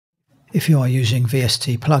If you are using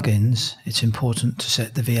VST plugins, it's important to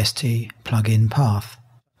set the VST plugin path.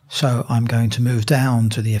 So I'm going to move down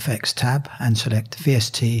to the Effects tab and select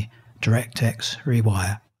VST DirectX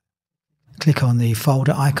Rewire. Click on the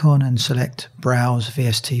folder icon and select Browse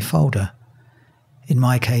VST folder. In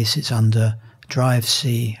my case, it's under Drive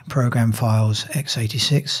C Program Files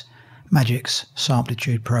x86, Magix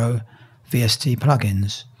Samplitude Pro, VST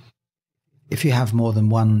plugins. If you have more than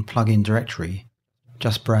one plugin directory,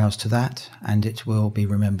 just browse to that and it will be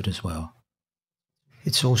remembered as well.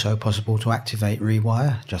 It's also possible to activate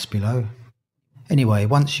Rewire just below. Anyway,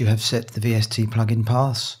 once you have set the VST plugin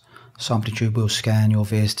paths, Samplitude will scan your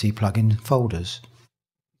VST plugin folders.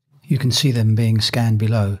 You can see them being scanned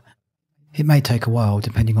below. It may take a while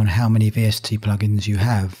depending on how many VST plugins you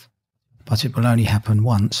have, but it will only happen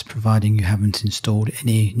once providing you haven't installed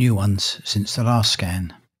any new ones since the last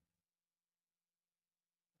scan.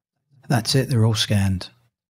 That's it, they're all scanned.